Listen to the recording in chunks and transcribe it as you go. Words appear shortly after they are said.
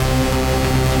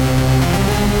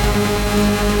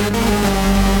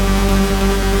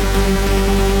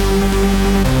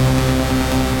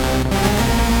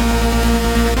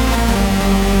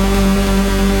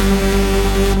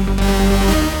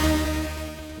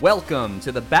Welcome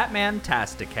to the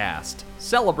Batman-tasticast,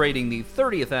 celebrating the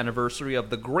 30th anniversary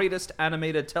of the greatest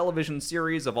animated television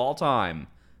series of all time,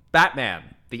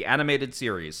 Batman, the animated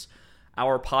series.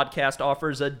 Our podcast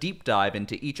offers a deep dive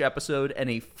into each episode and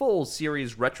a full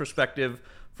series retrospective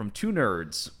from two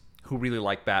nerds who really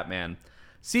like Batman.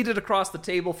 Seated across the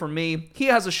table from me, he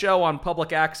has a show on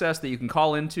public access that you can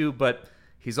call into, but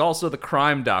he's also the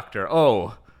crime doctor.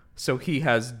 Oh, so he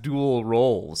has dual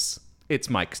roles. It's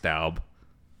Mike Staub.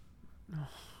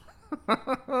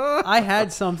 I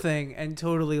had something and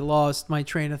totally lost my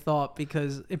train of thought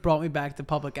because it brought me back to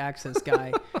public access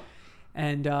guy.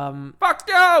 And Fuck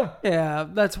you! yeah,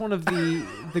 that's one of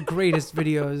the greatest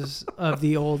videos of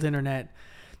the old internet.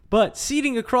 But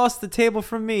seating across the table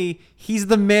from me, he's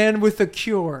the man with a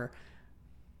cure,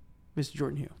 Mr.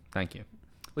 Jordan Hugh. Thank you.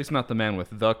 At least not the man with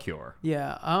the cure.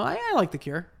 Yeah, I like the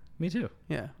cure. Me too.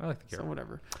 Yeah, I like the cure. So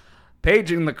whatever.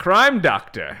 Paging the crime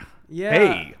doctor. Yeah.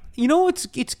 Hey. You know it's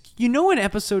an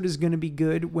episode is going to be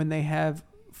good when they have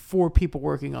four people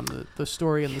working on the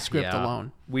story and the script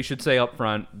alone. We should say up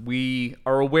front, we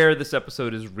are aware this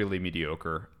episode is really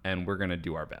mediocre, and we're going to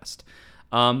do our best.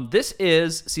 This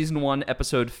is Season 1,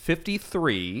 Episode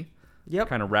 53. Yep.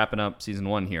 Kind of wrapping up Season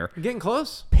 1 here. You're getting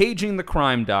close. Paging the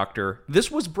Crime Doctor. This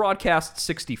was broadcast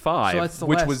 65, So that's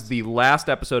which was the last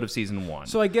episode of Season 1.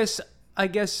 So I guess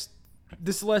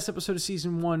this is the last episode of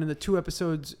Season 1, and the two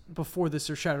episodes before this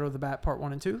are Shadow of the Bat Part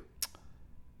 1 and 2?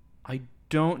 I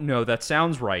don't know. That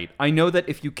sounds right. I know that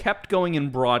if you kept going in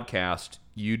broadcast,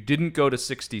 you didn't go to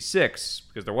 66,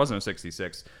 because there wasn't a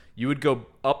 66. You would go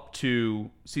up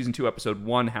to Season 2, Episode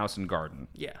 1, House and Garden.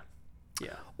 Yeah.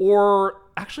 Yeah. Or,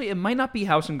 actually, it might not be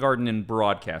House and Garden in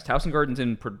broadcast. House and Garden's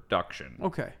in production.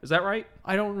 Okay. Is that right?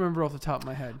 I don't remember off the top of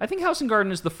my head. I think House and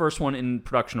Garden is the first one in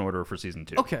production order for Season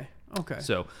 2. Okay.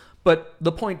 So, but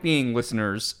the point being,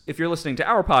 listeners, if you're listening to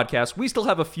our podcast, we still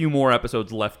have a few more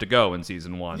episodes left to go in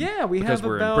Season 1. Yeah, we because have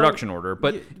we're about, in production order.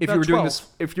 But if you were doing 12.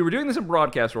 if you were doing this in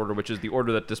broadcast order, which is the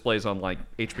order that displays on like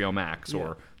HBO Max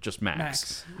or just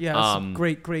Max. Yeah,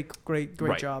 great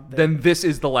right. job there. Then this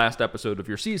is the last episode of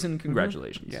your season.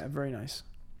 Congratulations. Yeah, very nice.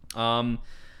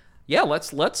 Yeah,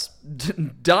 let's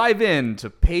dive into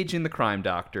Paging the Crime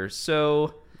Doctor.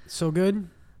 So good.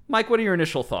 Mike, what are your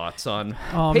initial thoughts on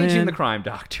Paging the Crime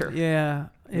Doctor? Yeah.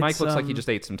 Mike looks like he just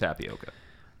ate some tapioca.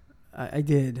 I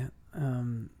did.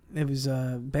 It was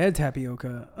bad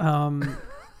tapioca.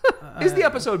 Is the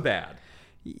episode bad?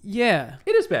 Yeah.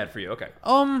 It is bad for you. Okay.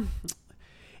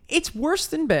 It's worse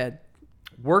than bad.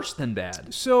 Worse than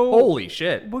bad. So holy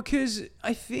shit. Because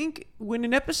I think when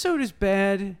an episode is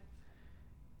bad,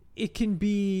 it can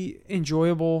be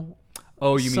enjoyable.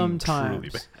 Oh, you sometimes. mean truly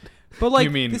bad? But like,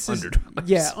 you mean this underdwellers?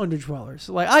 Yeah, underdwellers.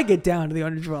 Like, I get down to the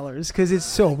underdwellers because it's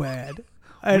so bad.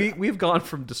 We've gone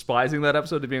from despising that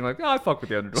episode to being like, oh, I fuck with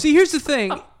the underdwellers. See, here's the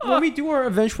thing. When we do our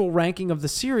eventual ranking of the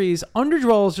series,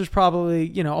 Underdwellers is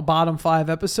probably, a bottom 5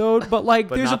 episode. But like,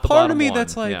 there's a part of me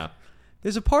that's like,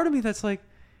 there's a part of me that's like,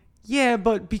 yeah,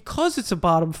 but because it's a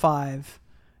bottom 5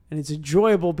 and it's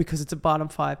enjoyable because it's a bottom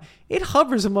 5, it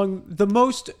hovers among the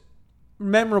most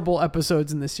memorable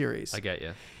episodes in the series. I get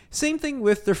you. Same thing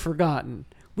with The Forgotten,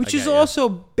 which is also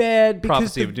bad because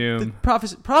Prophecy of Doom.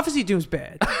 Prophecy of Doom's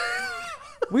bad.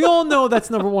 We all know that's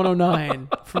number 109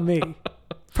 for me.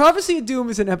 Prophecy of Doom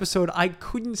is an episode I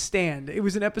couldn't stand. It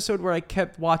was an episode where I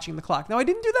kept watching the clock. Now, I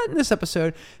didn't do that in this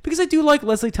episode because I do like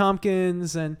Leslie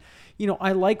Tompkins and,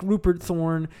 I like Rupert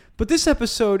Thorne. But this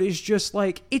episode is just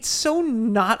like, it's so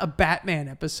not a Batman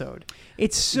episode.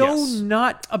 It's so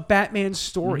not a Batman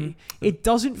story. Mm-hmm. It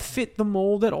doesn't fit the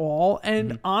mold at all.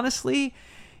 And honestly,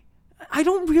 I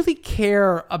don't really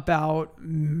care about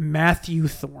Matthew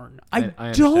Thorne. I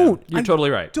don't. You're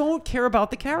totally right. I don't care about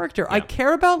the character. Yeah. I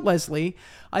care about Leslie.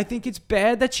 I think it's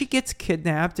bad that she gets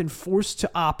kidnapped and forced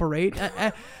to operate.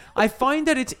 I find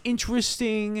that it's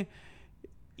interesting.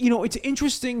 It's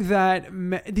interesting that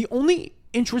the only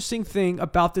interesting thing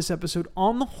about this episode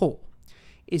on the whole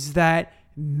is that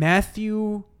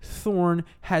Matthew Thorne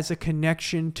has a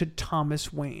connection to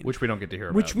Thomas Wayne. Which we don't get to hear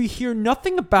about. Which we hear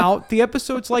nothing about. The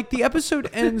episode's like, the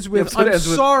episode ends with, I'm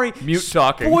sorry, mute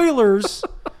talking. Spoilers.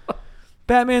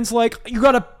 Batman's like, you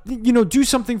gotta, do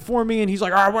something for me. And he's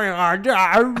like,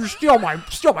 steal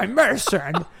my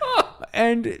medicine.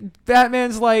 And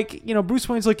Batman's like, Bruce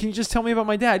Wayne's like, can you just tell me about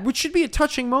my dad? Which should be a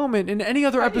touching moment. In any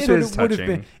other episode, it would have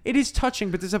been. It is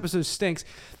touching, but this episode stinks.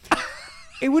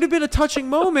 It would have been a touching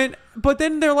moment, but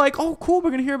then they're like, oh, cool, we're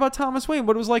going to hear about Thomas Wayne,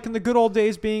 what it was like in the good old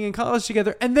days being in college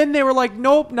together. And then they were like,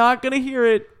 nope, not going to hear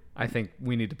it. I think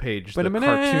we need to page the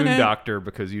cartoon doctor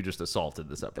because you just assaulted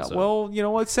this episode. Well, you know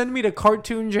what? Send me to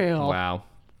cartoon jail. Wow.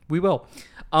 We will.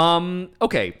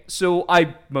 Okay, so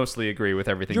I mostly agree with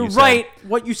everything You're you said. right.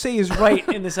 What you say is right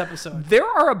in this episode. There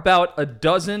are about a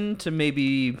dozen to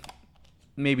maybe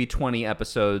 20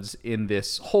 episodes in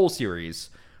this whole series.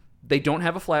 They don't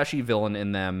have a flashy villain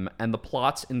in them, and the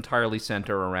plots entirely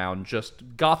center around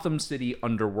just Gotham City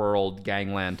underworld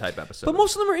gangland type episodes. But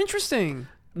most of them are interesting.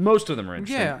 Most of them are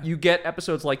interesting. Yeah. You get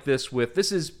episodes like this with,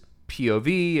 this is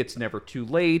POV, It's Never Too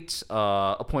Late,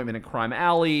 Appointment in Crime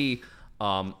Alley,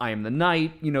 I Am the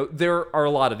Night. You know, there are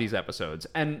a lot of these episodes,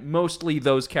 and mostly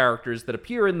those characters that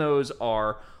appear in those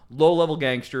are low-level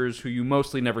gangsters who you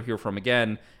mostly never hear from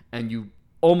again, and you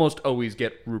almost always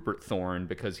get Rupert Thorne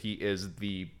because he is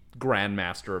the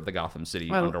grandmaster of the Gotham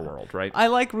City underworld, right? I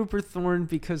like Rupert Thorne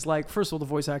because, like, first of all, the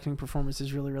voice acting performance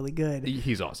is really, really good.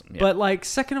 He's awesome. Yeah. But, like,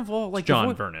 second of all, like, it's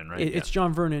John Vernon, right? It's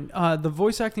John Vernon. The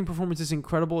voice acting performance is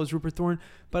incredible as Rupert Thorne,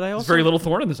 but I also There's very little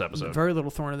Thorne in this episode. Very little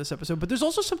Thorne in this episode. But there's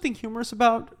also something humorous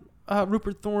about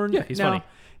Rupert Thorne. Yeah, he's funny.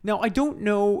 Now, I don't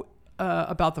know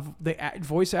about the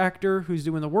voice actor who's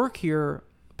doing the work here.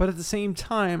 But at the same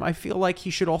time, I feel like he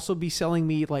should also be selling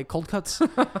me like cold cuts,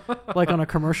 like on a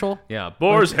commercial. Yeah,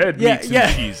 boar's head meats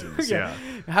and cheeses. Yeah.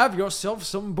 Have yourself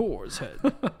some boar's head.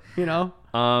 You know.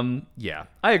 Yeah,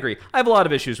 I agree. I have a lot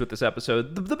of issues with this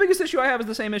episode. The biggest issue I have is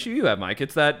the same issue you have, Mike.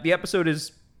 It's that the episode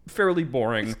is fairly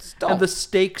boring, and the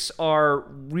stakes are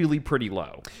really pretty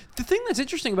low. The thing that's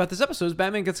interesting about this episode is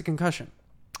Batman gets a concussion.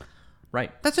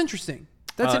 Right. That's interesting.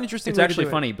 That's an interesting. It's way actually to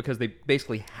do funny it. because they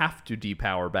basically have to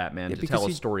depower Batman to tell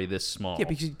a story this small. Yeah,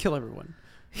 because he'd kill everyone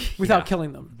without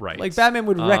killing them. Right. Like Batman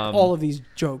would wreck all of these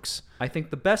jokes. I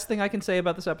think the best thing I can say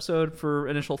about this episode for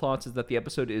initial thoughts is that the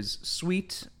episode is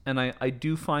sweet, and I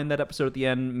do find that episode at the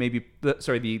end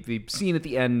the scene at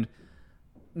the end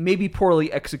maybe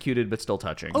poorly executed but still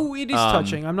touching. Oh, it is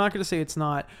touching. I'm not going to say it's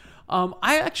not.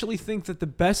 I actually think that the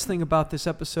best thing about this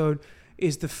episode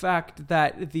is the fact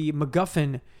that the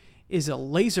MacGuffin is a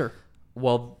laser.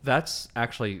 Well, that's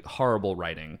actually horrible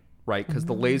writing, right? Because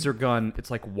the laser gun, it's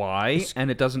like, why?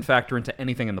 And it doesn't factor into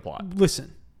anything in the plot.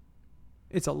 Listen,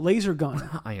 it's a laser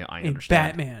gun I in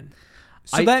understand. Batman.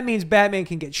 So that means Batman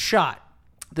can get shot.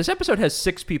 This episode has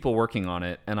 6 people working on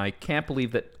it, and I can't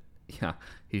believe that... Yeah,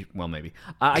 maybe.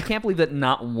 I can't believe that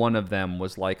not one of them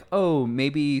was like, oh,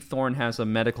 maybe Thorne has a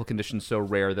medical condition so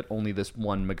rare that only this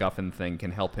one MacGuffin thing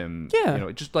can help him. Yeah. You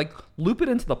know, just like loop it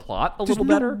into the plot a little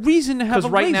no better. Reason to have a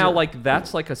Because right now, laser. like,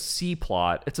 that's like a C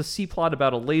plot. It's a C plot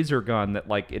about a laser gun that,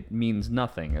 like, it means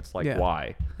nothing. It's like,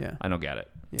 why? Yeah. I don't get it.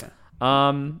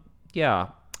 Yeah. Yeah.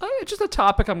 It's just a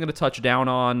topic I'm going to touch down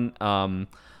on.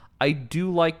 I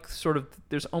do like sort of,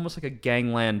 there's almost like a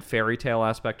gangland fairy tale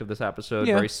aspect of this episode,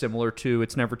 very similar to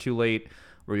It's Never Too Late,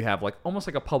 where you have like almost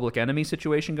like a public enemy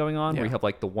situation going on, where you have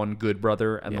like the one good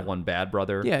brother and the one bad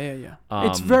brother. Yeah.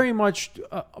 It's very much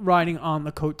riding on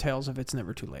the coattails of It's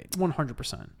Never Too Late.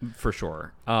 100%. For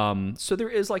sure. So there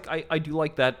is like, I do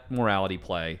like that morality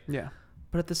play. Yeah.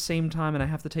 But at the same time, and I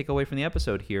have to take away from the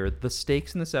episode here, the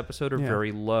stakes in this episode are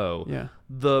very low. Yeah.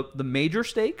 The major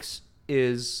stakes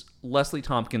is Leslie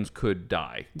Tompkins could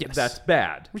die. Yes. That's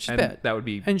bad. Which is bad. That would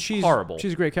be she's horrible.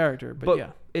 She's a great character, but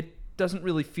yeah. It doesn't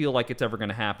really feel like it's ever going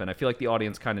to happen. I feel like the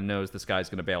audience kind of knows this guy's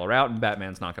going to bail her out, and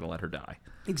Batman's not going to let her die.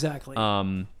 Exactly.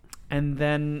 And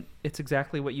then it's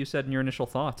exactly what you said in your initial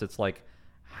thoughts. It's like,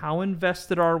 how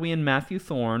invested are we in Matthew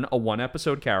Thorne, a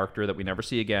one-episode character that we never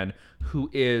see again, who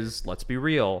is, let's be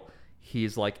real,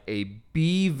 he's like a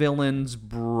B-villain's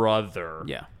brother.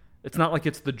 Yeah. It's not like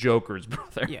it's the Joker's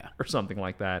brother or something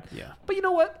like that. Yeah. But you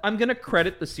know what? I'm going to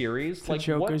credit the series. The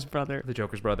Joker's brother. The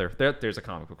Joker's brother. There's a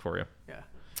comic book for you. Yeah.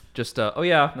 Just,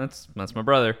 that's my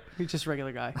brother. He's just a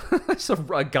regular guy. It's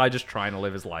a guy just trying to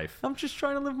live his life. I'm just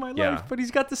trying to live my life, but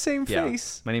he's got the same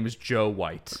face. My name is Joe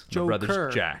White. Joe My brother's Kerr.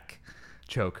 Jack.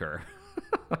 Joker.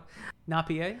 Not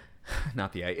PA?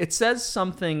 Not the A. It says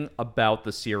something about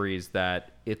the series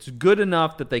that it's good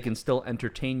enough that they can still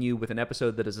entertain you with an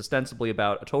episode that is ostensibly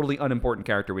about a totally unimportant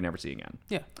character we never see again.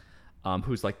 Yeah.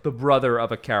 Who's like the brother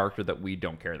of a character that we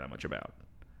don't care that much about.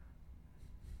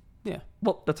 Yeah.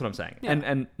 Well, that's what I'm saying. Yeah.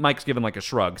 And Mike's given like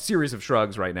a series of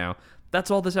shrugs right now.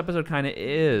 That's all this episode kind of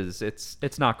is.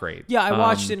 It's not great. Yeah, I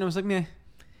watched it and I was like, meh.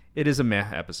 It is a meh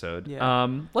episode. Yeah.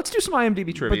 Let's do some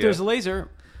IMDb trivia. But there's a laser.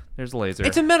 There's a laser.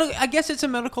 I guess it's a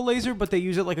medical laser, but they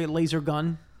use it like a laser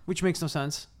gun, which makes no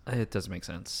sense. It does make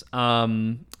sense.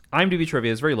 IMDb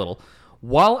trivia is very little.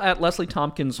 While at Leslie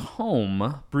Tompkins'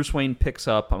 home, Bruce Wayne picks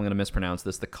up, I'm going to mispronounce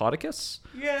this, the Codicus?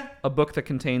 Yeah. A book that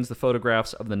contains the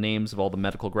photographs of the names of all the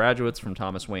medical graduates from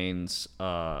Thomas Wayne's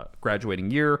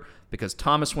graduating year, because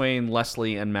Thomas Wayne,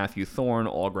 Leslie, and Matthew Thorne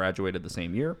all graduated the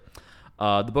same year.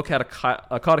 The book had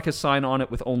a caduceus sign on it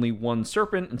with only one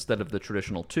serpent instead of the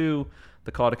traditional two.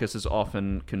 The caduceus is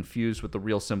often confused with the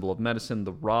real symbol of medicine,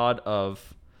 the rod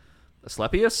of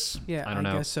Asclepius. Yeah, I don't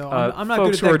know. guess so. I'm not good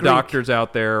folks at who that are Greek. doctors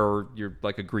out there, or you're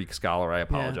like a Greek scholar, I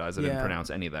apologize. I didn't yeah. pronounce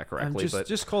any of that correctly. But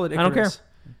Just call it Icarus. I don't care.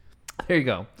 There you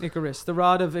go. Icarus, the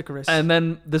rod of Icarus. And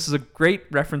then this is a great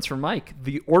reference from Mike.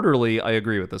 The orderly, I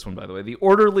agree with this one, by the way. The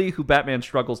orderly who Batman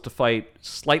struggles to fight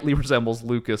slightly resembles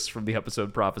Lucas from the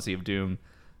episode Prophecy of Doom.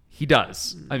 He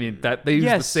does. I mean, that they use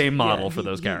the same model for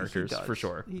those characters, for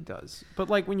sure. He does. But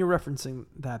like when you're referencing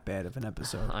that bad of an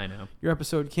episode, I know. Your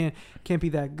episode can't be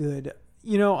that good.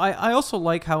 You know, I also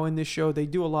like how in this show they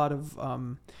do a lot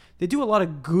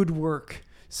of good work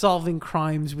solving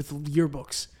crimes with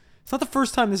yearbooks. It's not the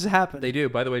first time this has happened. They do.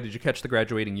 By the way, did you catch the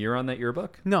graduating year on that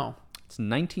yearbook? No. It's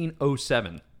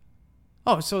 1907.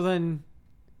 Oh, so then,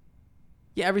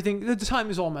 yeah, everything. The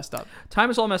time is all messed up. Time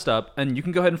is all messed up, and you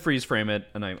can go ahead and freeze frame it,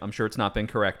 and I'm sure it's not been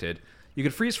corrected. You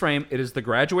can freeze frame. It is the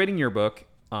graduating yearbook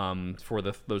for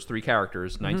those three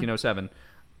characters, 1907.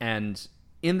 And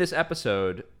in this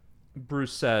episode,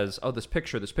 Bruce says, oh, this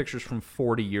picture's from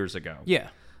 40 years ago. Yeah.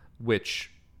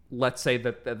 Which, let's say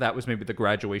that was maybe the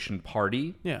graduation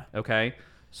party. Yeah. Okay.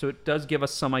 So it does give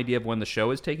us some idea of when the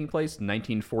show is taking place,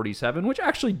 1947, which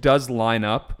actually does line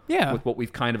up with what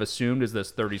we've kind of assumed is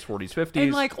this 30s, 40s, 50s.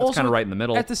 And like it's also kind of right in the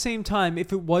middle. At the same time,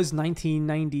 if it was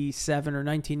 1997 or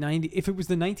 1990, if it was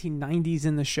the 1990s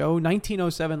in the show,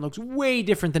 1907 looks way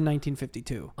different than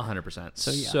 1952. 100%.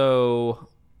 So yeah. So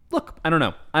look, I don't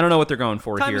know. I don't know what they're going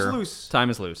for here. Time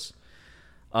is loose.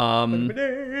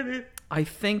 I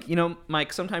think,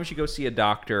 Mike, sometimes you go see a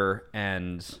doctor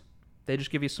and they just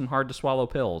give you some hard to swallow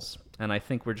pills. And I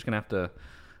think we're just going to have to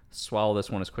swallow this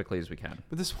one as quickly as we can.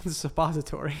 But this one's a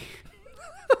suppository.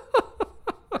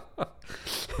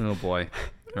 Oh, boy.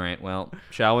 All right, well,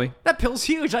 shall we? That pill's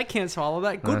huge. I can't swallow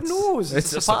that. Good news.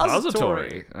 It's a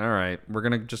suppository. All right, we're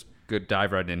going to just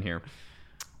dive right in here.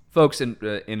 Folks, in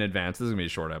advance, this is going to be a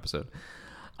short episode.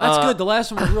 That's good. The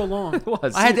last one was real long. It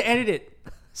was. I had to edit it.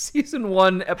 Season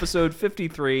 1, episode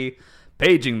 53,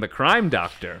 Paging the Crime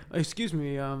Doctor. Excuse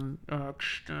me,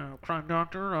 crime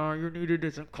doctor, you're needed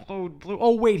as a code blue.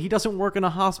 Oh, wait, he doesn't work in a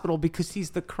hospital because he's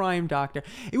the crime doctor.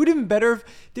 It would have been better if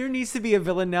there needs to be a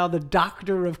villain now, the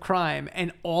doctor of crime,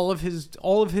 and all of his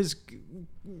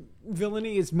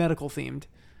villainy is medical themed.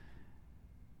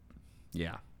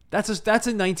 Yeah. That's a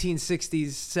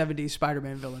 1960s, 70s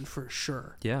Spider-Man villain for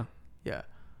sure. Yeah. Yeah.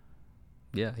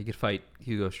 Yeah, he could fight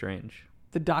Hugo Strange.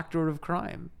 The doctor of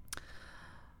crime.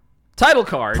 Title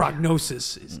card.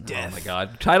 Prognosis is death. Oh my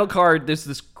god. Title card, there's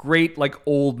this great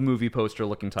old movie poster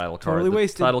looking title card. Totally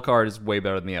wasted. The title card is way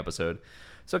better than the episode.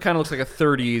 So it kind of looks like a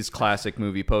 30s classic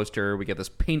movie poster. We get this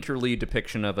painterly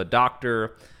depiction of a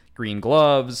doctor, green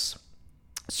gloves,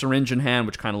 syringe in hand,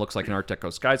 which kind of looks like an Art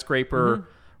Deco skyscraper.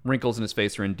 Mm-hmm. Wrinkles in his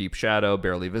face are in deep shadow,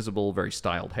 barely visible, very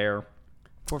styled hair.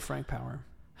 Poor Frank Power.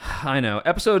 I know.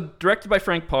 Episode directed by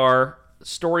Frank Parr,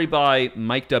 story by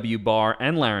Mike W. Barr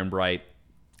and Laren Bright,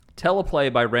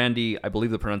 teleplay by Randy, I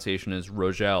believe the pronunciation is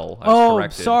Rogel. I was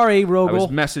corrected. Sorry, Rogel. I was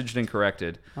messaged and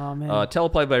corrected. Oh, man.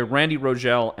 Teleplay by Randy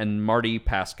Rogel and Martin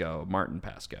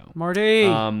Pasco.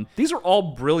 Marty. These are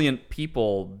all brilliant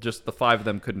people, just the five of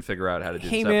them couldn't figure out how to do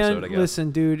this episode, I guess.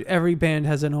 Listen, dude, every band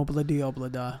has an obla-di,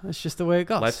 obla-da. That's just the way it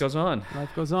goes. Life goes on.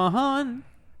 Life goes on.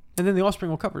 And then the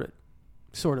Offspring will cover it.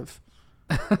 Sort of.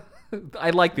 I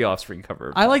like the Offspring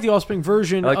cover. I like the Offspring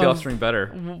version. I like the Offspring better.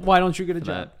 Why don't you get a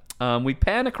job? We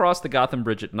pan across the Gotham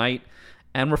Bridge at night,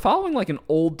 and we're following an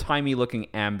old-timey looking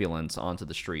ambulance onto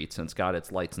the streets, and it's got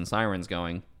its lights and sirens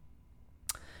going.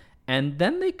 And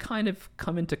then they kind of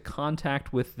come into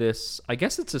contact with this, I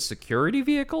guess it's a security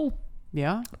vehicle?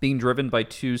 Yeah. Being driven by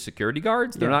two security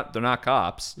guards. They're not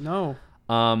cops. No.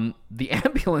 The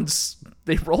ambulance,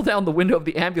 they roll down the window of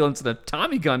the ambulance and a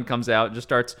Tommy gun comes out and just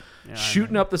starts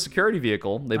shooting up the security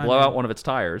vehicle. They blow out one of its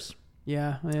tires.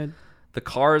 Yeah. The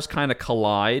cars kind of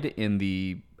collide in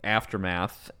the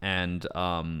aftermath, and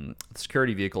the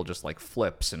security vehicle just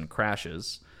flips and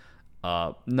crashes.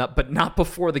 Not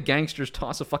before the gangsters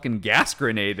toss a fucking gas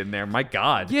grenade in there. My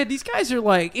God. Yeah, these guys are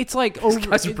these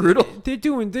guys are brutal. They're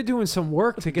doing some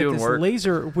work to get this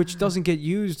laser, which doesn't get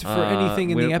used for anything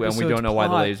in the episode. We don't know why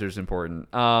the laser's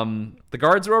important. The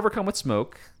guards are overcome with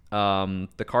smoke.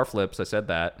 The car flips. I said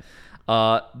that.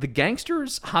 The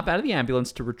gangsters hop out of the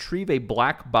ambulance to retrieve a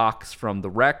black box from the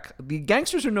wreck. The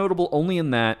gangsters are notable only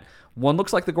in that one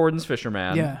looks like the Gordon's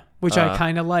fisherman. Yeah, which I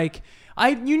kind of like.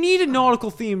 You need a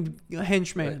nautical themed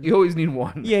henchman. You always need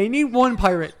one. Yeah, you need one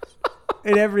pirate.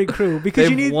 in every crew because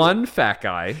They you have need one fat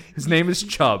guy. His name is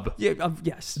Chubb. Yeah,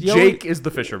 yes. Jake is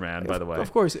the fisherman, by the way.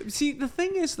 Of course. See, the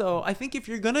thing is, though, I think if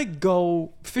you're gonna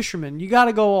go fisherman, you got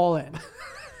to go all in.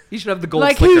 He should have the gold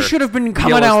Like slicker. he should have been coming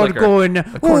yellow out slicker. going,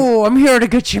 "Oh, I'm here to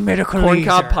get you medical laser."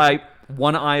 Corncob pipe,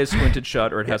 one eye is squinted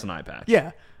shut, or it has an eye patch.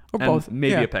 Yeah, or And both.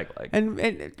 maybe yeah. a peg leg. And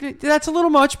that's a little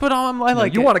much, but I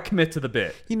like you it. want to commit to the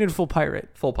bit. You need a full pirate.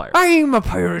 Full pirate. I'm a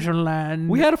pirate on land.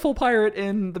 We had a full pirate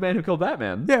in The Man Who Killed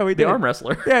Batman. Yeah, we did. The arm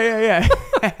wrestler. Yeah.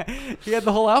 He had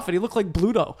the whole outfit. He looked like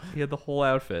Bluto. He had the whole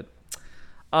outfit.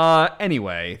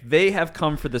 Anyway, they have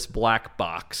come for this black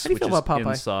box, How do you which feel is about Popeye?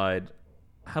 Inside.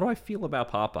 How do I feel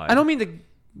about Popeye? I don't mean to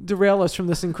derail us from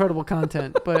this incredible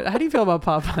content, but how do you feel about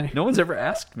Popeye? No one's ever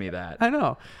asked me that. I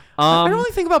know. I don't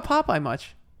really think about Popeye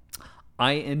much.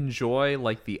 I enjoy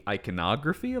like the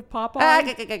iconography of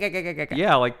Popeye.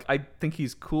 Yeah, like I think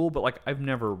he's cool, but like I've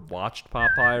never watched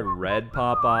Popeye, read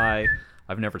Popeye.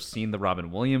 I've never seen the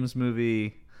Robin Williams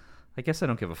movie. I guess I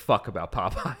don't give a fuck about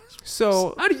Popeye.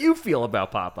 So how do you feel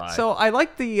about Popeye? So I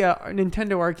like the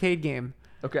Nintendo arcade game.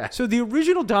 Okay. So the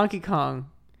original Donkey Kong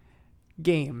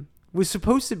game was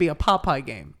supposed to be a Popeye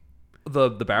game. The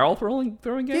barrel throwing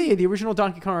game? Yeah, the original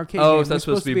Donkey Kong arcade game. Oh, so that's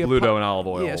supposed to be Bluto a and olive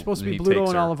oil. Yeah, it's supposed to be and he Bluto takes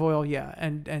and her. olive oil, yeah.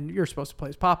 And you're supposed to play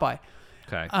as Popeye.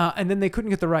 Okay. And then they couldn't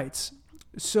get the rights.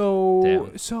 So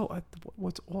Damn.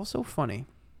 What's also funny,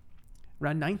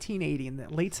 around 1980, in the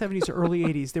late 70s or early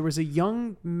 80s, there was a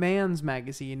young man's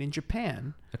magazine in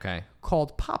Japan Okay.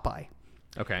 called Popeye.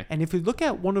 Okay. And if you look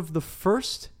at one of the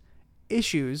first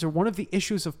issues, or one of the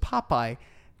issues of Popeye,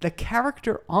 the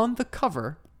character on the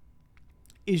cover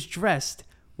is dressed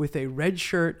with a red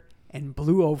shirt and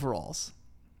blue overalls.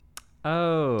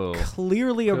 Oh.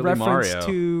 Clearly a Clearly reference Mario.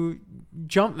 to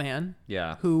Jumpman,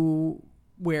 Yeah. who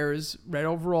wears red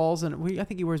overalls, and I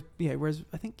think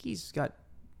he's got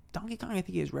Donkey Kong. I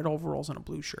think he has red overalls and a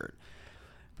blue shirt,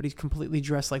 but he's completely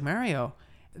dressed like Mario.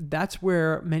 That's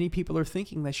where many people are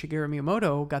thinking that Shigeru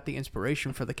Miyamoto got the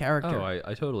inspiration for the character. Oh,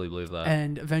 I totally believe that.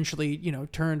 And eventually,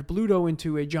 turned Bluto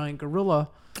into a giant gorilla.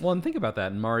 Well, and think about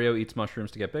that. Mario eats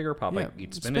mushrooms to get bigger. Popeye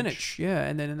eats spinach. Yeah,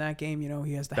 and then in that game,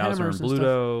 he has the Bowser hammers and and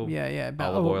Bluto, stuff. Yeah.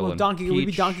 Olive Oil and Donkey. It would be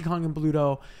Peach. Donkey Kong and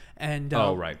Bluto, and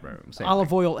Right. Same Olive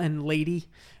thing. Oil and Lady.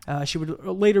 She would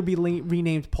later be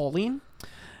renamed Pauline.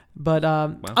 But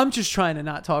I'm just trying to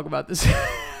not talk about this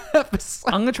episode.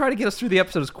 I'm gonna try to get us through the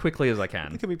episode as quickly as I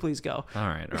can. Can we please go? All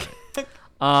right.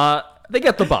 They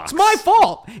get the box. It's my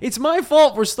fault. It's my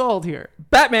fault we're stalled here.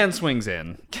 Batman swings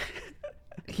in.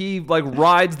 He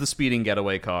rides the speeding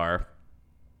getaway car.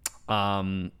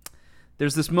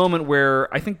 There's this moment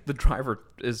where I think the driver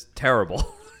is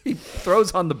terrible. He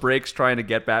throws on the brakes trying to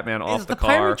get Batman off Is the the car.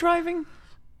 pirate driving?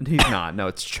 He's not. No,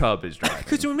 it's Chubb is driving.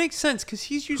 Because it would make sense, because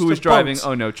he's used Who to is driving? boats.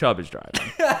 Oh no, Chubb is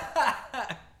driving.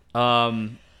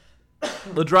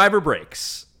 The driver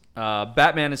brakes.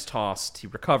 Batman is tossed. He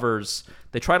recovers.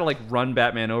 They try to run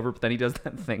Batman over, but then he does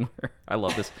that thing where I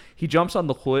love this. He jumps on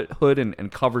the hood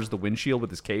and covers the windshield with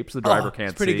his cape, so the driver can't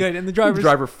it's pretty see. good. And the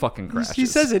driver fucking crashes. He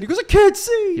says it. He goes, "I can't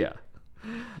see." Yeah.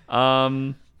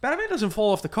 Batman doesn't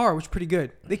fall off the car, which is pretty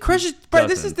good. They crash it. But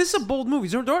this doesn't. is a bold movie.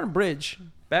 They're on a bridge.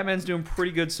 Batman's doing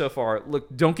pretty good so far.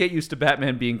 Look, don't get used to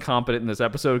Batman being competent in this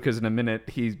episode, because in a minute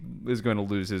he is going to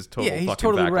lose his total he's fucking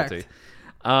totally faculty.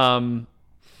 wrecked.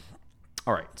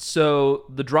 All right, so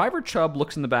the driver Chubb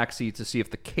looks in the back seat to see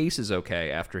if the case is okay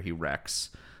after he wrecks,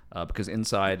 because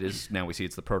inside is, now we see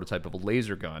it's the prototype of a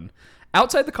laser gun.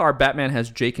 Outside the car, Batman has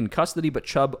Jake in custody, but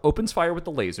Chubb opens fire with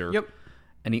the laser. Yep.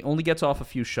 And he only gets off a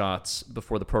few shots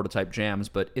before the prototype jams,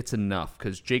 but it's enough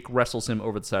because Jake wrestles him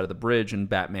over the side of the bridge, and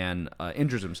Batman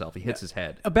injures himself. He hits his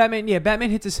head. Batman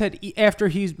hits his head after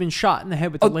he's been shot in the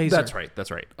head with the laser.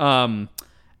 That's right.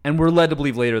 And we're led to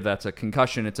believe later that's a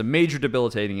concussion. It's a major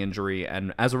debilitating injury,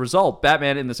 and as a result,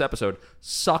 Batman in this episode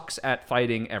sucks at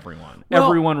fighting everyone. Well,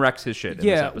 Everyone wrecks his shit in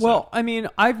this episode. Well, I mean,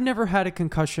 I've never had a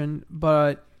concussion,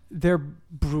 but they're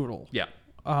brutal. Yeah.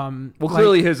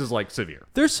 Clearly his is severe.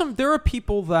 There are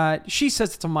people that she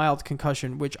says it's a mild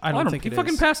concussion, which I don't think it is. He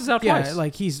fucking passes out twice. Yeah,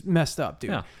 he's messed up, dude.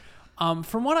 Yeah.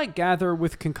 From what I gather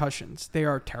with concussions, they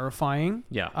are terrifying.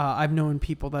 Yeah. I've known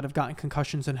people that have gotten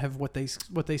concussions and have what they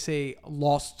say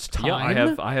lost time.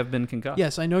 Yeah, I have been concussed.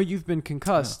 Yes, I know you've been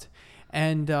concussed,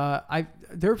 and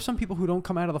there are some people who don't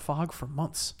come out of the fog for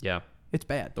months. Yeah. It's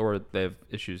bad. Or they have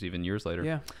issues even years later.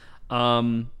 Yeah.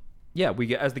 We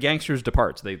get, as the gangsters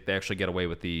depart, they actually get away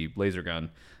with the laser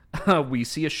gun. We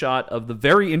see a shot of the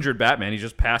very injured Batman. He's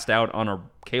just passed out on a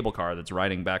cable car that's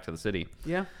riding back to the city.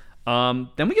 Yeah.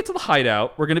 Then we get to the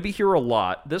hideout. We're going to be here a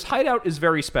lot. This hideout is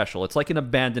very special. It's like an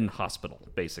abandoned hospital,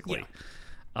 basically.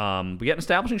 We get an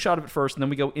establishing shot of it first, and then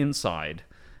we go inside.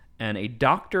 and a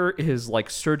doctor is like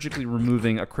surgically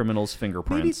removing a criminal's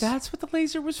fingerprints. Maybe that's what the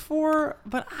laser was for,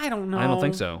 but I don't know. I don't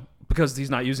think so, because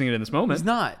he's not using it in this moment. He's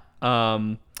not.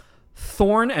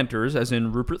 Thorne enters, as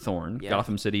in Rupert Thorne,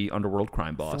 Gotham City underworld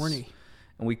crime boss. Thorny.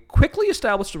 And we quickly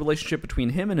established a relationship between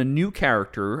him and a new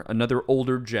character, another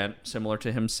older gent similar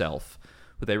to himself,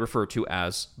 who they refer to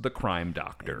as the crime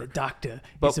doctor. And the doctor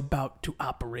is about to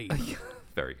operate.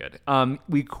 Very good.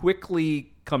 We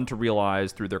quickly come to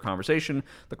realize through their conversation,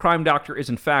 the crime doctor is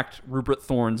in fact Rupert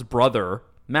Thorne's brother,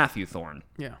 Matthew Thorne.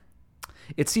 Yeah.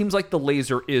 It seems like the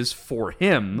laser is for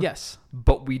him. Yes.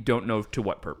 But we don't know to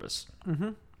what purpose.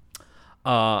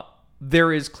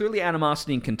 There is clearly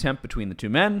animosity and contempt between the two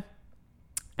men.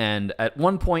 And at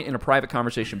one point in a private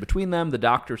conversation between them, the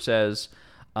doctor says,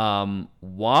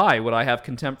 why would I have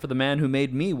contempt for the man who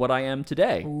made me what I am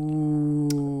today?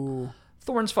 Ooh.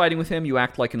 Thorne's fighting with him. You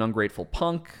act like an ungrateful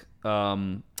punk.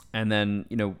 And then,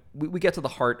 we get to the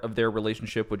heart of their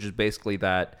relationship, which is basically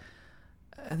that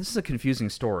this is a confusing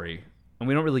story, and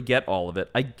we don't really get all of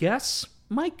it. I guess,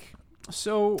 Mike,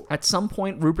 so at some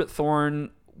point, Rupert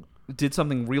Thorne did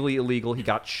something really illegal. He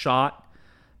got shot.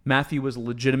 Matthew was a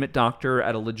legitimate doctor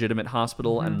at a legitimate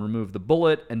hospital and removed the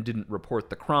bullet and didn't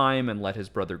report the crime and let his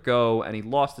brother go, and he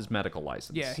lost his medical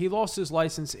license. Yeah, he lost his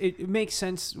license. It makes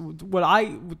sense.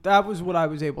 That was what I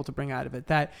was able to bring out of it,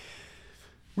 that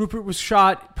Rupert was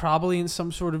shot probably in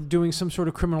doing some sort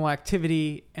of criminal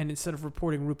activity, and instead of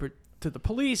reporting Rupert to the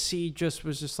police, he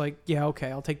was like, yeah,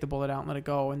 okay, I'll take the bullet out and let it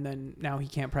go, and then now he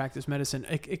can't practice medicine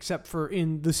except for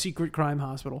in the secret crime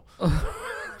hospital.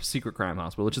 Secret crime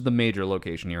hospital, which is the major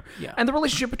location here. Yeah. And the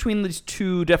relationship between these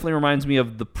two definitely reminds me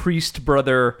of the priest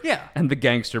brother and the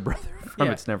gangster brother from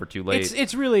It's Never Too Late.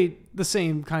 It's really the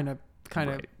same kind of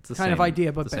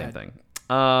idea, but the bad. Same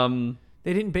thing.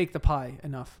 They didn't bake the pie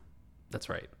enough. That's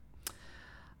right.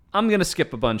 I'm going to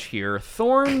skip a bunch here.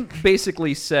 Thorne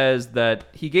basically says that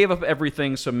he gave up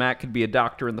everything so Matt could be a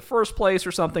doctor in the first place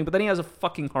or something, but then he has a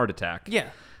fucking heart attack. Yeah.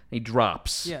 He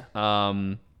drops. Yeah.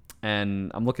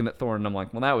 And I'm looking at Thorne and I'm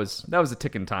like, well, that was a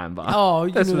ticking time bomb. Oh,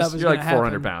 you knew that was You're like 400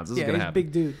 happen. pounds. This is going to happen.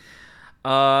 Big dude.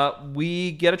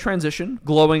 We get a transition.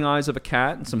 Glowing eyes of a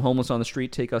cat and some homeless on the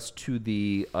street take us to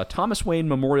the Thomas Wayne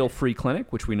Memorial Free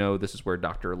Clinic, which we know this is where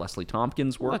Dr. Leslie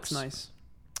Tompkins works. That's nice.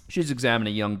 She's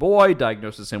examining a young boy,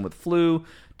 diagnoses him with flu,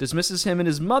 dismisses him and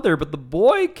his mother, but the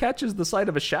boy catches the sight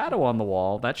of a shadow on the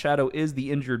wall. That shadow is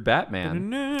the injured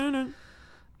Batman.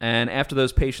 And after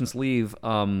those patients leave,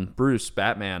 Bruce,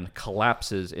 Batman,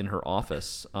 collapses in her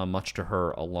office, much to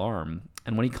her alarm.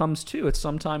 And when he comes to, it's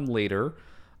sometime later.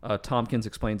 Tompkins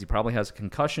explains he probably has a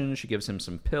concussion. She gives him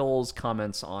some pills,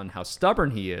 comments on how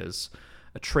stubborn he is,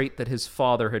 a trait that his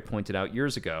father had pointed out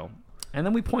years ago. And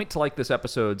then we point to like this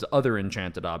episode's other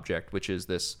enchanted object, which is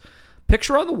this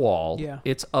picture on the wall. Yeah.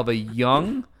 It's of a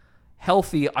young,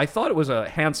 healthy, I thought it was a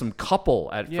handsome couple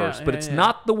at first, but it's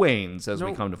not the Waynes, as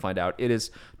we come to find out. It is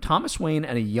Thomas Wayne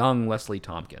and a young Leslie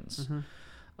Tompkins.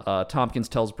 Tompkins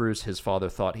tells Bruce his father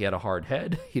thought he had a hard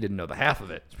head. He didn't know the half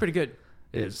of it. It's pretty good.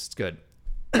 It is. It's good.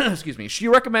 Excuse me. She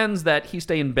recommends that he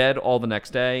stay in bed all the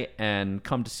next day and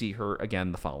come to see her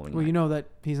again the following night. You know that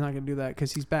he's not going to do that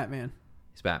because he's Batman.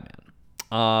 He's Batman.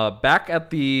 Back at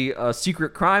the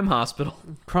secret crime hospital.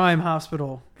 Crime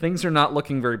hospital. Things are not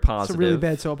looking very positive. It's a really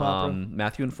bad soap opera.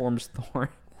 Matthew informs Thorne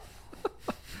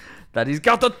that he's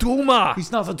got a tumor.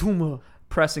 He's not a tumor.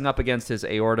 Pressing up against his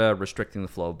aorta, restricting the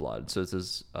flow of blood. So this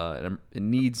is, he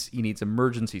needs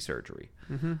emergency surgery.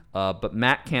 But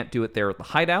Matt can't do it there at the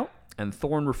hideout, and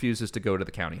Thorne refuses to go to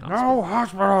the county hospital. No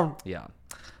hospital. Yeah.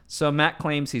 So Matt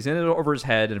claims he's in it over his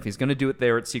head, and if he's going to do it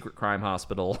there at Secret Crime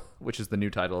Hospital, which is the new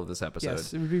title of this episode,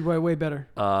 yes, it would be way better.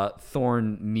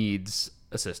 Thorne needs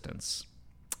assistance.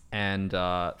 And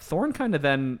Thorne kind of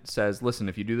then says, listen,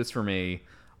 if you do this for me,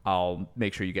 I'll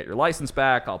make sure you get your license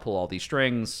back. I'll pull all these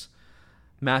strings.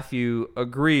 Matthew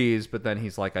agrees, but then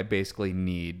he's like, I basically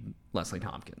need Leslie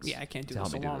Tompkins. Yeah, I can't do to this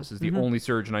help me alone. do this. This is the only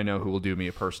surgeon I know who will do me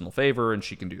a personal favor, and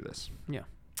she can do this. Yeah.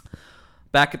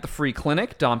 Back at the free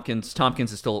clinic, Tompkins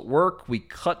is still at work. We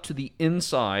cut to the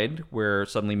inside where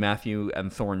suddenly Matthew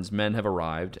and Thorne's men have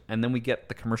arrived, and then we get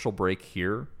the commercial break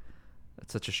here.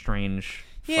 It's such a strange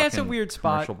it's a weird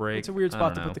spot. Break. It's a weird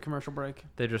spot to put the commercial break.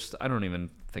 I don't even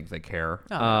think they care.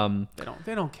 No,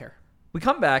 they don't care. We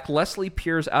come back. Leslie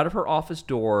peers out of her office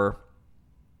door.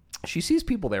 She sees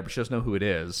people there, but she doesn't know who it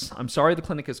is. I'm sorry, the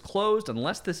clinic is closed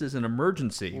unless this is an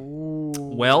emergency. Ooh.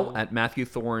 Well, at Matthew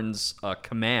Thorne's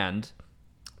command,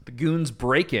 the goons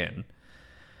break in.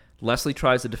 Leslie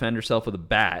tries to defend herself with a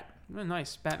bat.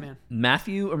 Nice, Batman.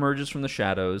 Matthew emerges from the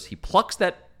shadows. He plucks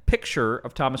that picture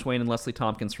of Thomas Wayne and Leslie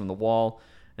Tompkins from the wall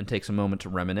and takes a moment to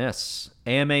reminisce.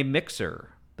 AMA Mixer.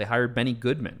 They hired Benny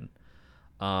Goodman.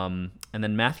 And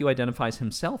then Matthew identifies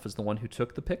himself as the one who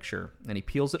took the picture, and he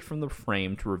peels it from the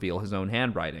frame to reveal his own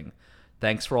handwriting.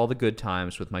 Thanks for all the good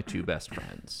times with my two best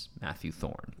friends, Matthew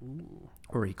Thorne. Ooh.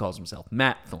 Or he calls himself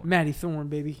Matt Thorne. Matty Thorne,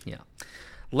 baby. Yeah.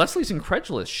 Leslie's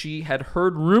incredulous. She had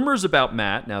heard rumors about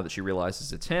Matt, now that she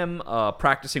realizes it's him,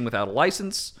 practicing without a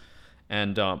license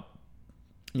and,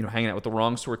 hanging out with the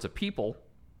wrong sorts of people.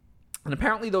 And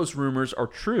apparently those rumors are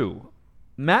true.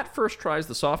 Matt first tries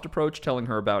the soft approach, telling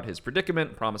her about his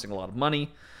predicament, promising a lot of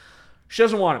money. She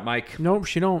doesn't want it, Mike. Nope,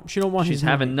 she don't. She don't want his money. She's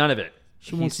having none of it.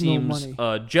 She wants no money. He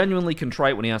seems genuinely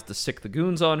contrite when he has to sick the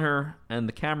goons on her, and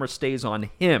the camera stays on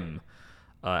him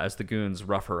as the goons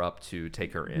rough her up to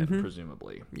take her in,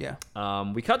 presumably. Yeah.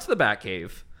 We cut to the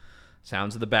Batcave.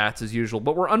 Sounds of the bats as usual,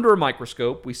 but we're under a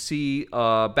microscope. We see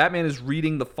Batman is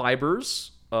reading the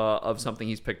fibers of something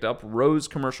he's picked up, Rose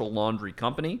Commercial Laundry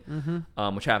Company,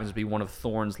 which happens to be one of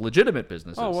Thorne's legitimate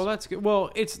businesses. Oh, well, that's good.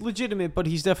 Well, it's legitimate, but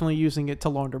he's definitely using it to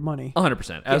launder money.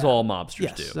 100%, as all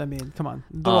mobsters do. Yes, I mean, come on.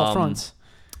 They're all fronts.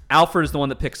 Alfred is the one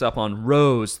that picks up on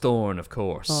Rose Thorne, of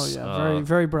course. Oh, yeah, very,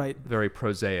 very bright. Very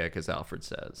prosaic, as Alfred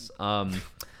says.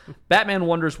 Batman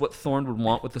wonders what Thorne would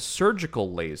want with a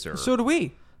surgical laser. So do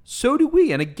we. So do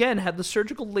we. And again, had the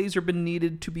surgical laser been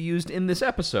needed to be used in this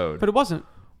episode? But it wasn't.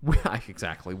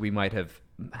 Exactly. We might have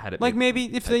had it. Like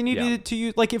maybe if they needed it to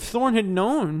use, like if Thorne had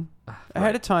known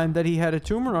ahead of time that he had a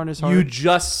tumor on his heart. You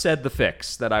just said the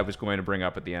fix that I was going to bring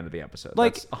up at the end of the episode.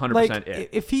 Like, that's 100% it.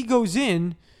 If he goes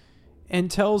in and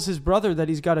tells his brother that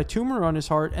he's got a tumor on his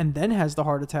heart and then has the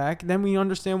heart attack, then we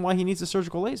understand why he needs a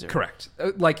surgical laser. Correct.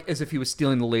 Like as if he was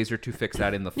stealing the laser to fix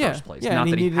that in the first place. Yeah, Not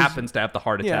that he happens to have the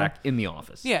heart attack in the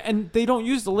office. Yeah, and they don't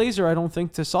use the laser, I don't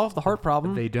think, to solve the heart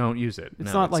problem. They don't use it.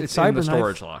 It's not like Cyberknife. In the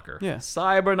storage locker. Yeah.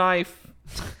 Cyberknife.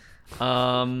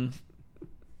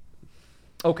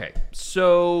 Okay,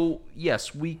 so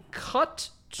yes, we cut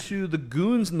to the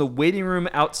goons in the waiting room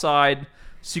outside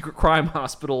Secret Crime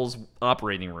Hospital's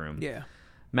operating room. Yeah.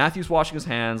 Matthew's washing his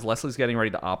hands. Leslie's getting ready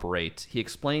to operate. He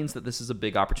explains that this is a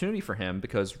big opportunity for him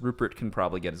because Rupert can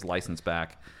probably get his license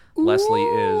back. Ooh, Leslie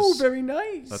is... very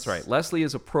nice. That's right. Leslie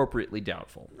is appropriately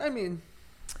doubtful. I mean...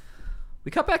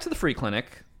 We cut back to the free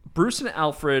clinic. Bruce and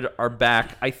Alfred are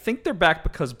back. I think they're back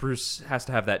because Bruce has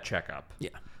to have that checkup. Yeah.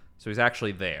 So he's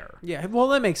actually there. Yeah, well,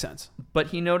 that makes sense. But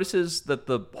he notices that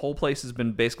the whole place has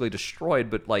been basically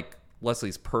destroyed, but like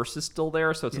Leslie's purse is still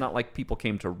there, so it's not like people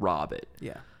came to rob it.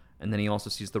 Yeah. And then he also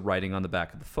sees the writing on the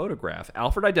back of the photograph.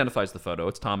 Alfred identifies the photo.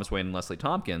 It's Thomas Wayne and Leslie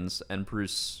Tompkins, and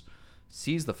Bruce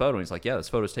sees the photo, and he's like, yeah, this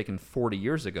photo's taken 40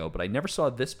 years ago, but I never saw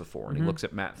this before. And he looks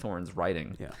at Matt Thorne's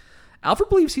writing. Yeah. Alfred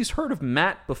believes he's heard of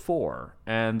Matt before,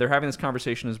 and they're having this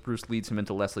conversation as Bruce leads him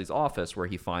into Leslie's office, where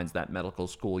he finds that medical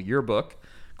school yearbook,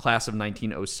 class of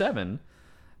 1907.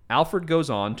 Alfred goes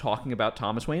on talking about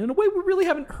Thomas Wayne in a way we really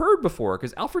haven't heard before,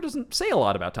 because Alfred doesn't say a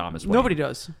lot about Thomas Wayne. Nobody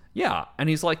does. Yeah, and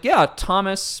he's like, yeah,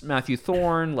 Thomas, Matthew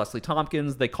Thorne, Leslie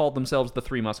Tompkins, they called themselves the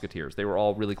Three Musketeers. They were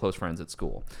all really close friends at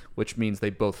school, which means they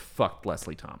both fucked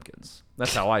Leslie Tompkins.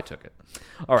 That's how I took it.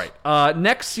 All right,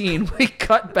 next scene, we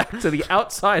cut back to the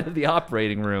outside of the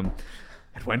operating room.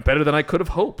 It went better than I could have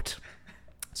hoped.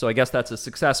 So I guess that's a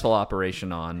successful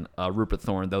operation on Rupert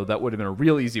Thorne, though that would have been a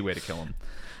real easy way to kill him.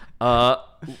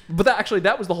 But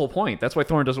that was the whole point. That's why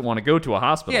Thorne doesn't want to go to a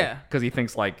hospital. Yeah. Because he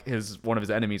thinks like one of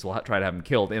his enemies will try to have him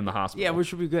killed in the hospital. Yeah,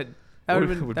 which would be good. That would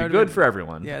be good for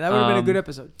everyone. Yeah, that would have been a good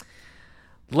episode.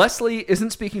 Leslie isn't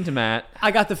speaking to Matt.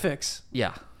 I got the fix.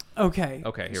 Yeah. Okay.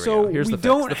 Okay, here we go. Here's the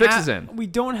fix. The fix is in. We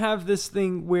don't have this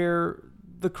thing where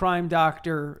the crime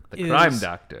doctor is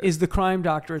the crime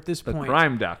doctor at this point. The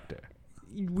crime doctor.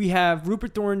 We have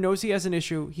Rupert Thorne knows he has an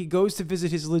issue. He goes to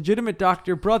visit his legitimate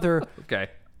doctor brother. Okay.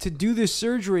 To do this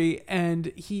surgery,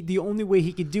 and the only way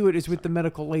he could do it is with the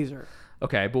medical laser.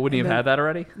 Okay, but wouldn't he have had that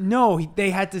already? No, he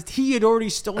had already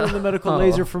stolen the medical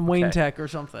laser from Wayne Tech or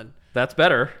something. That's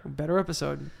better. Better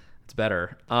episode. It's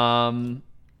better.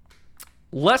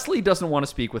 Leslie doesn't want to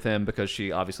speak with him because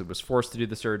she obviously was forced to do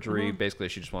the surgery. Mm-hmm. Basically,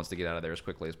 she just wants to get out of there as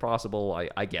quickly as possible.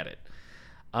 I get it.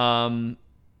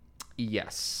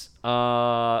 Yes.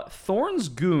 Thorne's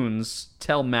goons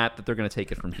tell Matt that they're going to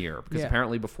take it from here because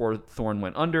apparently before Thorne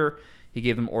went under, he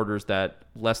gave them orders that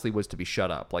Leslie was to be shut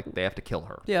up. Like, they have to kill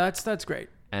her. Yeah, that's great.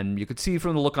 And you could see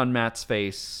from the look on Matt's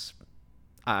face,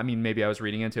 I mean, maybe I was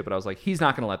reading into it, but I was like, he's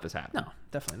not going to let this happen. No,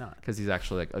 definitely not. Because he's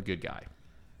actually like a good guy.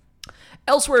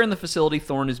 Elsewhere in the facility,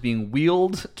 Thorne is being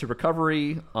wheeled to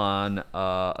recovery on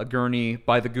a gurney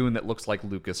by the goon that looks like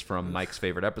Lucas from Mike's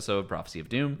favorite episode, Prophecy of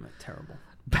Doom. Terrible.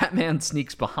 Batman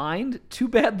sneaks behind. Too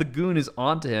bad the goon is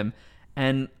onto him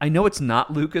And I know it's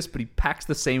not Lucas, but he packs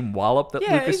the same wallop that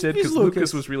Lucas did because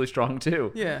Lucas was really strong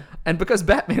too. Yeah. And because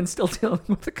Batman's still dealing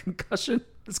with a concussion,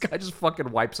 this guy just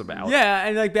fucking wipes him out. Yeah,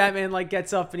 and like Batman like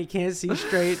gets up and he can't see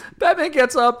straight. Batman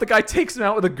gets up, the guy takes him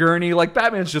out with a gurney. Like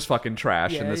Batman's just fucking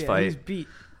trash in this fight. He's beat.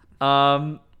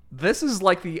 This is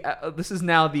like this is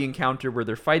now the encounter where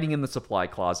they're fighting in the supply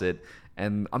closet,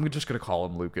 and I'm just gonna call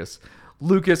him Lucas.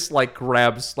 Lucas like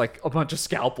grabs like a bunch of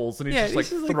scalpels and he's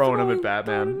just throwing them at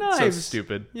Batman. So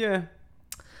stupid. Yeah.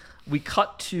 We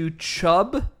cut to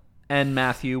Chubb and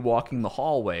Matthew walking the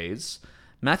hallways.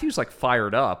 Matthew's like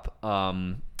fired up,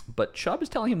 but Chubb is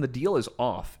telling him the deal is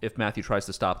off if Matthew tries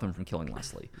to stop them from killing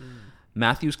Leslie.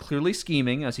 Matthew's clearly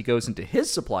scheming as he goes into his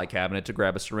supply cabinet to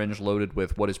grab a syringe loaded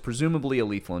with what is presumably a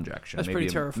lethal injection. That's pretty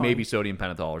terrifying. Maybe sodium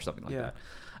pentothal or something like that.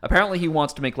 Apparently, he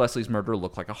wants to make Leslie's murder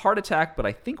look like a heart attack, but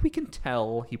I think we can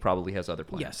tell he probably has other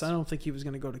plans. Yes, I don't think he was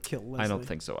going to go to kill Leslie. I don't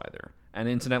think so either. And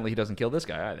incidentally, he doesn't kill this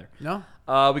guy either. No.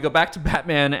 We go back to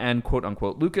Batman and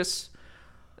quote-unquote Lucas,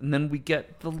 and then we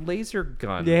get the laser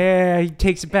gun. Yeah, he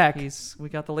takes it back. We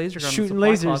got the laser gun. Shooting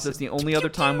lasers. It's the only other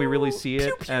time we really see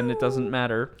it, and it doesn't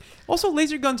matter. Also,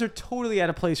 laser guns are totally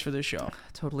out of place for this show.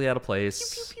 Totally out of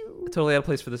place. Totally out of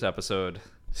place for this episode.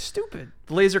 Stupid.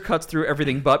 The laser cuts through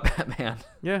everything but Batman.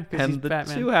 Yeah, because he's the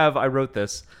Batman. two have, I wrote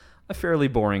this, a fairly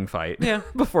boring fight. Yeah.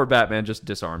 Before Batman just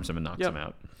disarms him and knocks him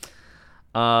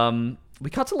out. We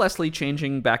cut to Leslie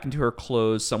changing back into her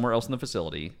clothes somewhere else in the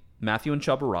facility. Matthew and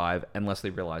Chubb arrive, and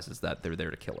Leslie realizes that they're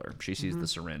there to kill her. She sees the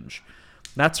syringe.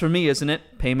 That's for me, isn't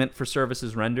it? Payment for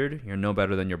services rendered. You're no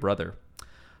better than your brother.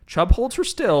 Chubb holds her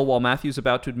still while Matthew's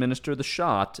about to administer the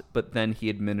shot, but then he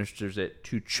administers it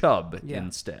to Chubb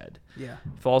instead. Yeah.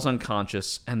 Falls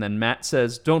unconscious, and then Matt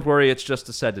says, "Don't worry, it's just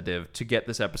a sedative," to get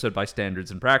this episode by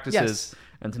standards and practices,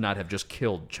 and to not have just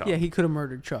killed Chubb. Yeah, he could have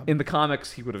murdered Chubb. In the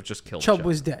comics, he would have just killed Chubb. Chubb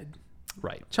was dead.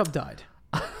 Right. Chubb died.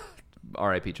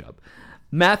 R.I.P. Chubb.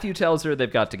 Matthew tells her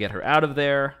they've got to get her out of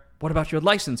there. What about your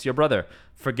license, your brother?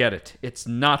 Forget it. It's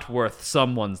not worth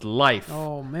someone's life.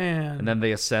 Oh, man. And then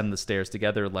they ascend the stairs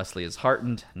together. Leslie is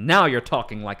heartened. Now you're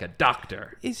talking like a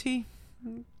doctor. Is he?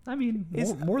 I mean,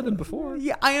 more than before.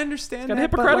 Yeah, I understand Got that. a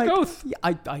Hippocratic but, like, oath.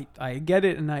 Yeah, I get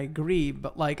it and I agree,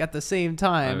 but like at the same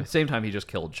time, He just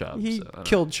killed Chubb. He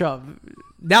killed Chubb.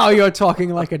 Now you're talking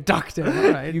like a doctor,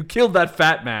 right? You killed that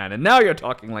fat man, and now you're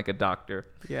talking like a doctor.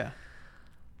 Yeah.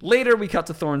 Later, we cut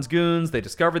to Thorne's goons. They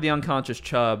discover the unconscious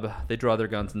Chubb. They draw their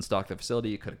guns and stalk the facility.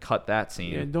 You could have cut that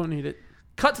scene. Yeah, don't need it.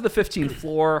 Cut to the 15th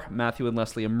floor. Matthew and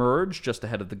Leslie emerge just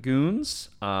ahead of the goons.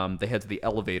 They head to the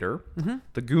elevator. Mm-hmm.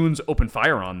 The goons open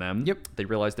fire on them. Yep. They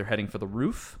realize they're heading for the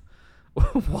roof.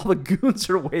 While the goons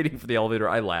are waiting for the elevator,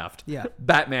 I laughed. Yeah.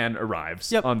 Batman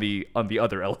arrives on the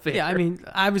other elevator. Yeah, I mean,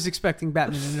 I was expecting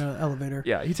Batman in an elevator.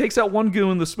 Yeah, he takes out one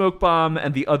goon, the smoke bomb,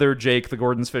 and the other, Jake, the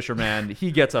Gordon's fisherman, he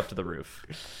gets up to the roof.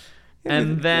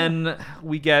 And then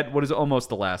we get what is almost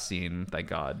the last scene, thank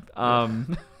God.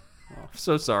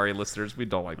 So sorry, listeners, we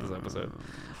don't like this episode.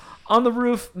 On the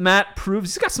roof, Matt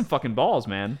proves he's got some fucking balls,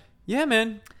 man. Yeah,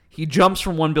 man. He jumps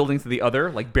from one building to the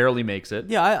other, like barely makes it.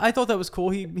 Yeah, I thought that was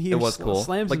cool. It was cool.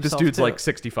 Slams like this himself, dude's too. like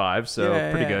 65, so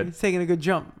pretty good. He's taking a good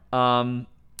jump. And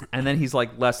then he's like,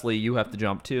 Leslie, you have to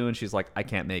jump too, and she's like, I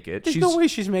can't make it. There's no way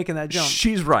she's making that jump.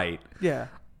 She's right. Yeah.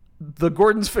 The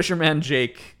Gordon's fisherman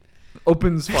Jake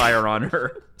opens fire on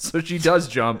her, so she does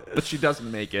jump, but she doesn't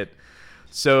make it.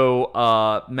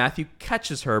 So Matthew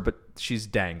catches her, but she's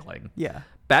dangling. Yeah.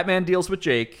 Batman deals with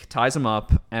Jake, ties him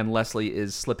up, and Leslie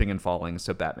is slipping and falling,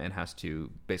 so Batman has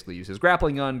to basically use his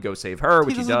grappling gun, go save her,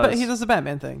 which he does. He does the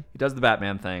Batman thing. He does the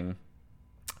Batman thing.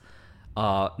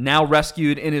 Now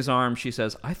rescued in his arms, she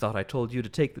says, I thought I told you to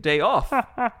take the day off.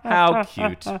 How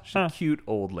cute. She's a cute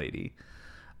old lady.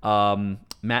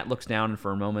 Matt looks down, and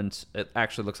for a moment, it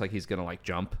actually looks like he's going to, like,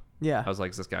 jump. Yeah. I was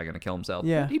like, is this guy going to kill himself?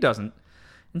 Yeah. He doesn't.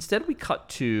 Instead, we cut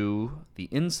to the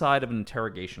inside of an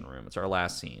interrogation room. It's our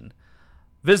last scene.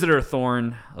 Visitor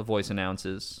Thorne, a voice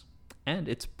announces, and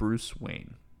it's Bruce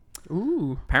Wayne.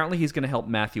 Ooh. Apparently, he's going to help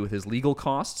Matthew with his legal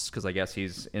costs, because I guess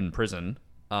he's in prison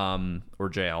or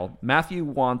jail. Matthew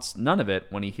wants none of it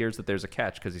when he hears that there's a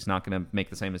catch, because he's not going to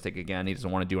make the same mistake again. He doesn't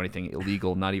want to do anything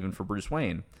illegal, not even for Bruce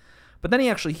Wayne. But then he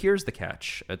actually hears the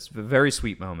catch. It's a very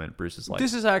sweet moment. Bruce is like...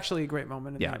 This is actually a great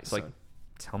moment in the episode. It's like,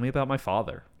 tell me about my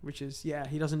father. Which is,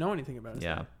 he doesn't know anything about his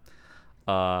dad.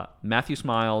 Matthew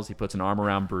smiles, he puts an arm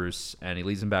around Bruce, and he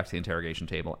leads him back to the interrogation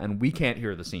table. And we can't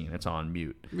hear the scene. It's on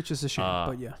mute. Which is a shame,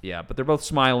 but yeah. Yeah, but they're both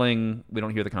smiling. We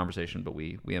don't hear the conversation, but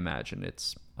we imagine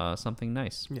it's something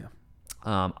nice. Yeah.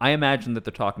 I imagine that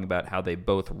they're talking about how they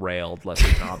both railed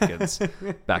Leslie Tompkins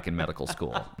back in medical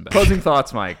school. Closing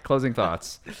thoughts, Mike. Closing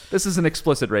thoughts. This is an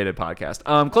explicit rated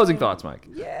podcast. Closing thoughts, Mike.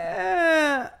 Yeah.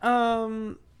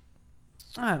 Yeah.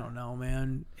 I don't know,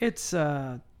 man. It's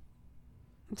all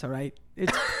right.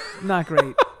 It's not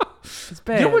great. It's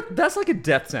bad. You know what? That's like a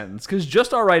death sentence, because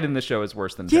just all right in the show is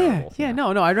worse than terrible. Yeah.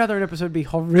 No. I'd rather an episode be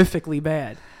horrifically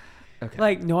bad. Okay.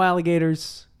 Like no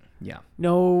alligators. Yeah.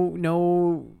 No.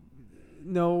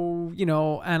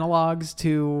 Analogs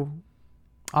to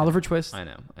Oliver Twist. I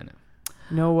know.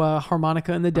 No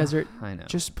harmonica in the desert. I know.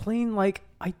 Just plain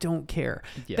I don't care.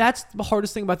 Yeah. That's the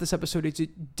hardest thing about this episode is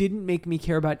it didn't make me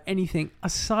care about anything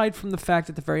aside from the fact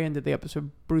at the very end of the episode,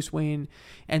 Bruce Wayne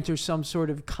enters some sort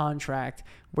of contract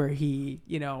where he,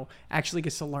 actually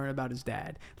gets to learn about his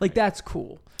dad. That's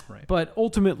cool. Right. But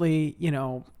ultimately,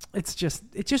 it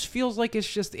just feels like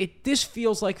this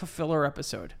feels like a filler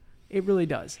episode. It really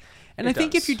does. And I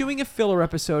think if you're doing a filler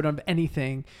episode of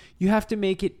anything, you have to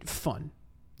make it fun.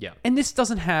 Yeah. And this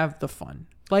doesn't have the fun.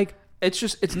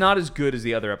 It's not as good as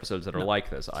the other episodes that are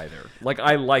like this either.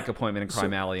 I like Appointment in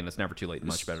Crime Alley, and It's Never Too Late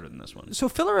much better than this one. So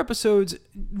filler episodes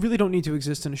really don't need to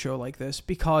exist in a show like this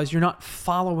because you're not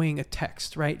following a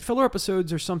text, right? Filler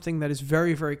episodes are something that is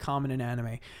very, very common in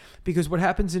anime because what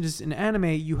happens is in anime,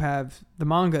 you have the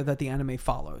manga that the anime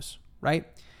follows, right?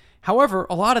 However,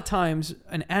 a lot of times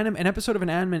an episode of an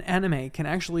anime can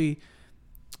actually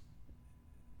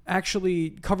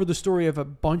cover the story of a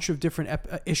bunch of different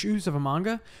issues of a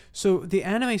manga. So the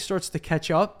anime starts to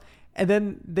catch up, and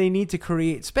then they need to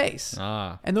create space.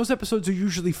 And those episodes are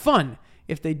usually fun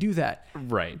if they do that.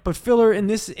 Right. But filler in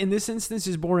this instance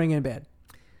is boring and bad.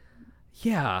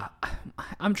 Yeah.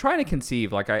 I'm trying to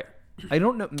conceive. I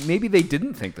don't know. Maybe they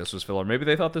didn't think this was filler. Maybe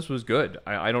they thought this was good.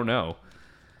 I don't know.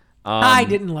 I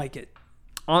didn't like it.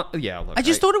 Look, I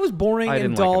just thought it was boring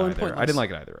and dull and pointless. I didn't like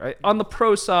it either. On the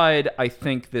pro side, I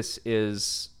think this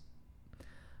is...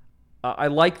 I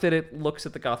like that it looks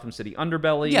at the Gotham City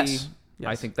underbelly. Yes.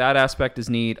 I think that aspect is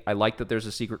neat. I like that there's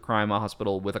a secret crime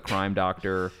hospital with a crime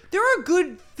doctor. There are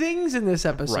good things in this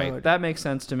episode. Right. That makes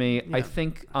sense to me. Yeah. I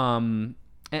think... and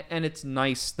it's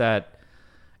nice that...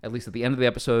 At least at the end of the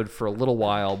episode, for a little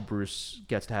while, Bruce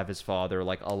gets to have his father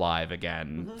alive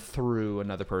again through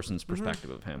another person's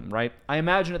perspective of him, right? I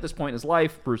imagine at this point in his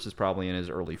life, Bruce is probably in his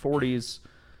early 40s.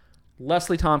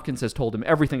 Leslie Tompkins has told him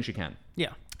everything she can.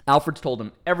 Yeah. Alfred's told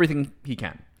him everything he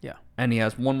can. Yeah. And he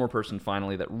has one more person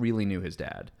finally that really knew his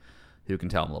dad, who can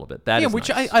tell him a little bit. That is which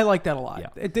nice. I like that a lot.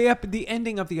 Yeah. The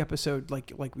ending of the episode,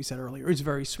 like we said earlier, is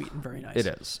very sweet and very nice. It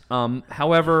is.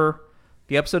 However...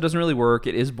 The episode doesn't really work.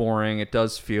 It is boring. It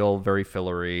does feel very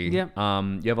fillery. Yeah.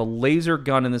 You have a laser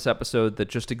gun in this episode that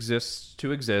just exists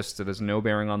to exist. It has no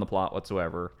bearing on the plot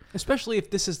whatsoever. Especially if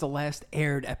this is the last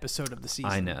aired episode of the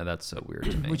season. I know. That's so weird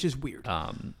to me. Which is weird.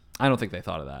 I don't think they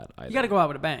thought of that either. You got to go out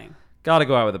with a bang. Got to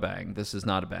go out with a bang. This is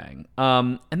not a bang.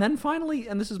 And then finally,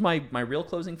 and this is my real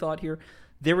closing thought here,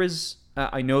 there is...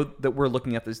 I know that we're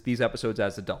looking at these episodes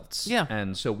as adults. Yeah.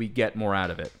 And so we get more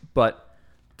out of it. But...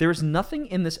 There's nothing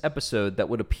in this episode that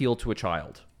would appeal to a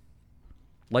child.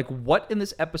 What in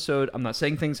this episode, I'm not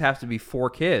saying things have to be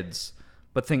for kids,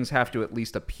 but things have to at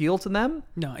least appeal to them.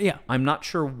 No, yeah. I'm not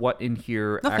sure what in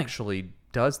here actually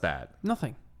does that.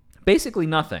 Nothing. Basically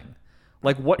nothing.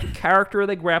 What character are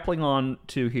they grappling on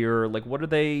to here? What are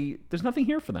they... There's nothing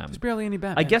here for them. There's barely any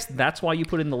Batman. I guess that's why you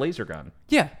put in the laser gun.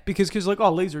 Yeah, because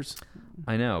lasers.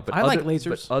 I know, but I like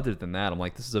lasers. But other than that, I'm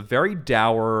this is a very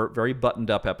dour, very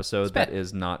buttoned-up episode that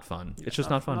is not fun. It's just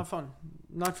not fun. Not fun.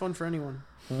 Not fun for anyone.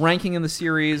 Ranking in the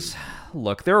series,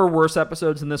 look, there are worse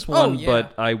episodes than this one, yeah.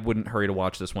 but I wouldn't hurry to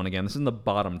watch this one again. This is in the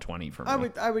bottom 20 for me.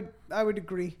 I would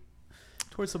agree.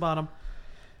 Towards the bottom.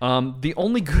 The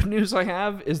only good news I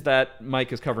have is that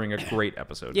Mike is covering a great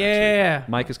episode next week.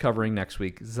 Mike is covering next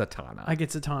week Zatanna. I get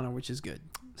Zatanna, which is good.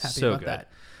 Happy so about good.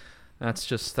 that.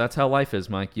 That's how life is,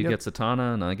 Mike. You get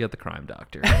Zatanna and I get the crime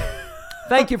doctor.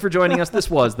 Thank you for joining us. This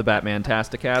was the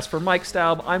Batman-tasticast. For Mike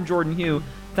Staub, I'm Jordan Hugh.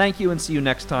 Thank you and see you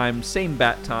next time. Same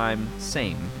bat time,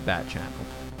 same bat channel.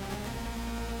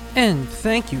 And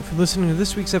thank you for listening to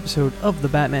this week's episode of the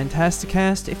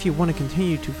Batman-tasticast. If you want to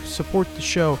continue to support the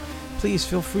show, please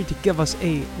feel free to give us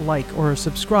a like or a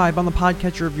subscribe on the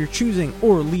podcatcher of your choosing,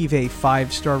 or leave a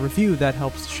 5-star review. That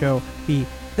helps the show be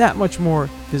that much more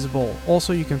visible.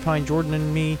 Also, you can find Jordan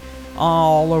and me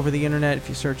all over the internet if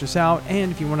you search us out, and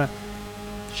if you want to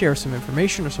share some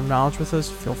information or some knowledge with us,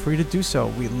 feel free to do so.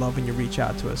 We love when you reach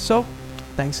out to us. So,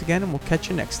 thanks again, and we'll catch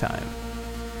you next time.